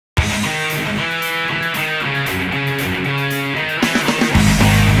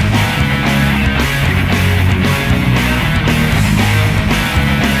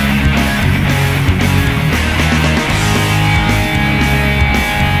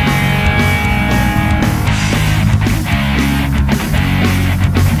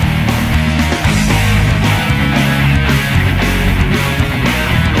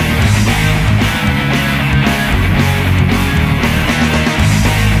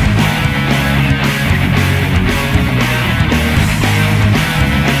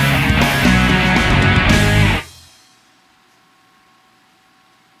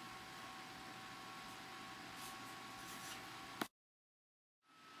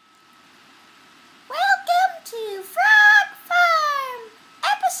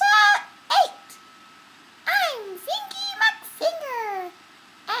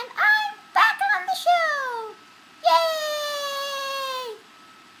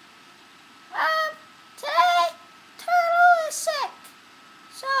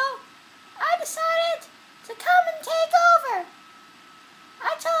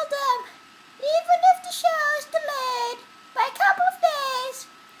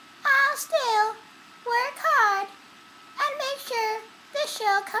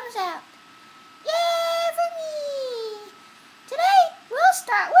comes out. Yay for me! Today we'll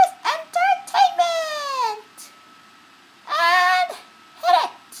start with entertainment! And hit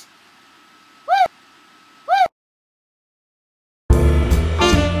it! Woo! Woo!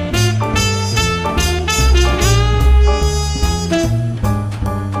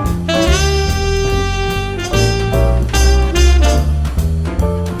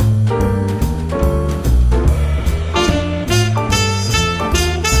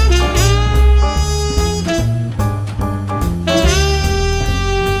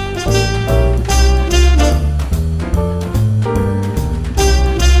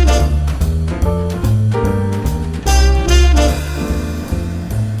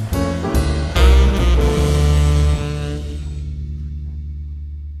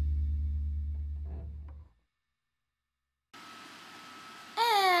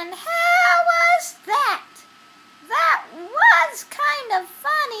 And how was that? That was kind of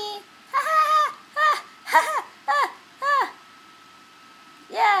funny.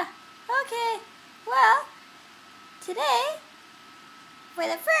 Yeah, okay. Well, today, for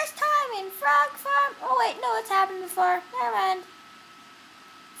the first time in Frog Farm... Oh wait, no, it's happened before. Never mind.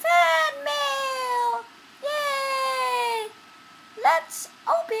 Fan mail! Yay! Let's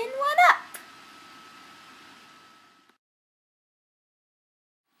open one up.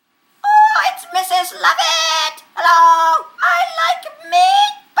 It's Mrs. Lovett! Hello! I like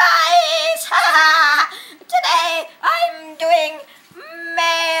meat pies! Today I'm doing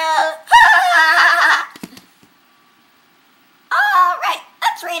mail! Alright,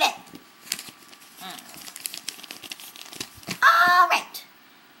 let's read it. Alright.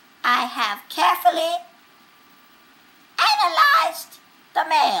 I have carefully analyzed the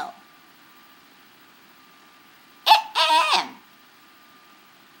mail.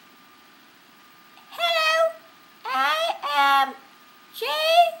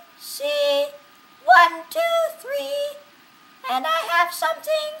 JC123, and I have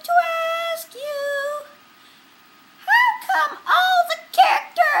something to ask you. How come all the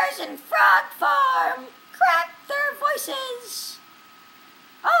characters in Frog Farm crack their voices?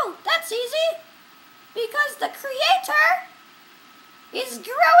 Oh, that's easy. Because the creator is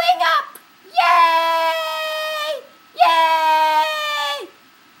growing up. Yay! Yay!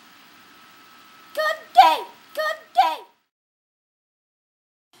 Good day, good day.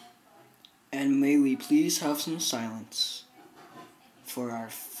 And may we please have some silence for our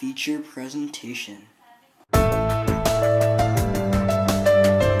feature presentation.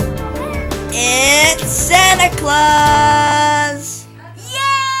 It's Santa Claus!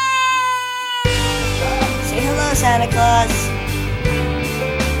 Yay! Say hello, Santa Claus.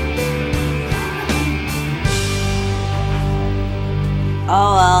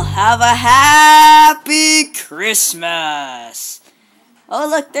 Oh well, have a happy Christmas! Oh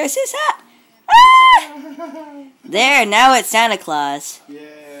look, there's his hat! There, now it's Santa Claus.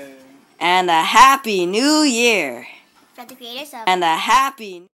 Yeah. And a happy new year. For the creators of... And a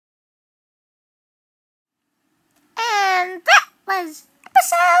happy... And that was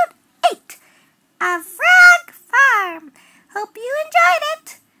episode 8 of Frog Farm. Hope you enjoyed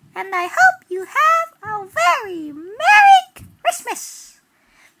it. And I hope you have a very Merry Christmas.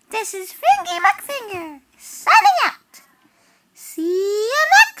 This is Fingy McFinger signing out. See you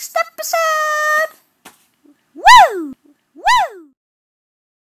next episode.